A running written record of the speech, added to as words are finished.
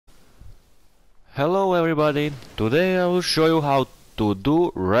Hello everybody, today I will show you how to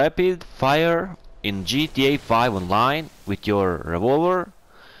do rapid fire in GTA 5 online with your revolver.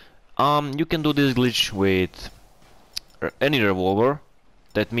 You can do this glitch with any revolver.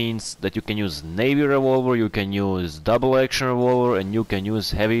 That means that you can use navy revolver, you can use double action revolver, and you can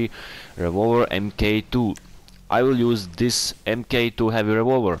use heavy revolver MK2. I will use this MK2 heavy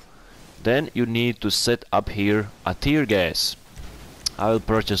revolver. Then you need to set up here a tear gas. I will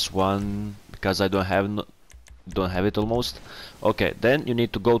purchase one because I don't have it almost. Okay, then you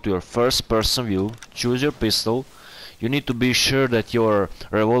need to go to your first person view, choose your pistol. You need to be sure that your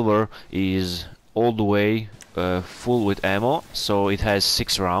revolver is all the way full with ammo, so it has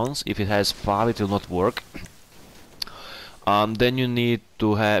 6 rounds. If it has 5 it will not work. Then you need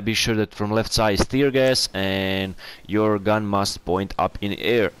to be sure that from left side is tear gas and your gun must point up in the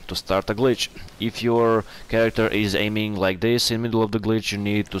air to start a glitch. If your character is aiming like this in the middle of the glitch, you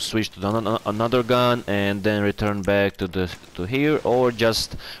need to switch to another gun and then return back to here, or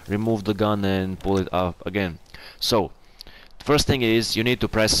just remove the gun and pull it up again. So first thing is you need to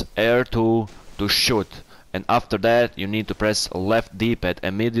press R2 to shoot, and after that you need to press left D-pad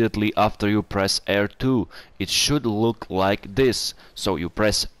immediately after you press R2. It should look like this. So you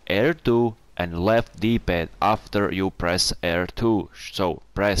press R2 and left D-pad after you press R2. So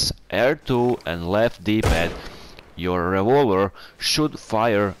press R2 and left D-pad. Your revolver should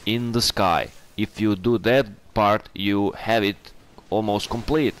fire in the sky. If you do that part, you have it almost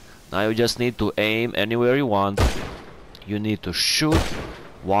complete. Now you just need to aim anywhere you want. You need to shoot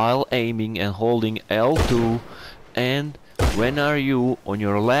while aiming and holding L2, and when are you on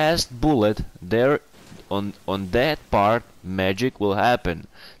your last bullet, there on that part magic will happen.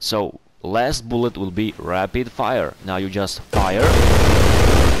 So last bullet will be rapid fire. Now you just fire.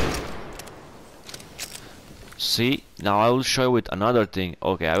 See, now I will show you with another thing.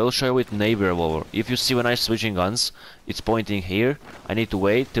 Okay, I will show you with navy revolver. If you see when I'm switching guns, it's pointing here. I need to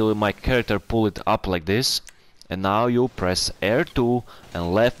wait till my character pull it up like this. And now you press R2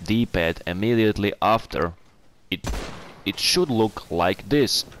 and left D-pad immediately after. It should look like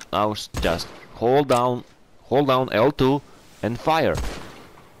this. Now just hold down L2 and fire.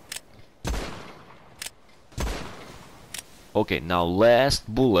 Okay, now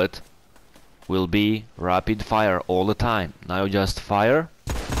last bullet will be rapid fire all the time. Now you just fire.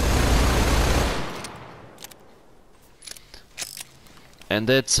 And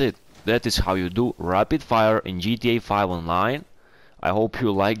that's it. That is how you do rapid fire in GTA 5 online. I hope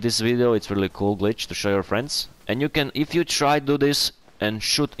you like this video. It's really cool glitch to show your friends. And you can, if you try to do this and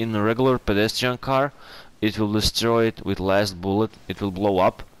shoot in a regular pedestrian car, it will destroy it with last bullet. It will blow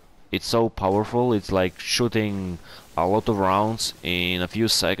up. It's so powerful. It's like shooting a lot of rounds in a few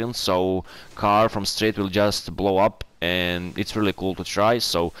seconds. So car from street will just blow up, and it's really cool to try.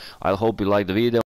 So I hope you like the video.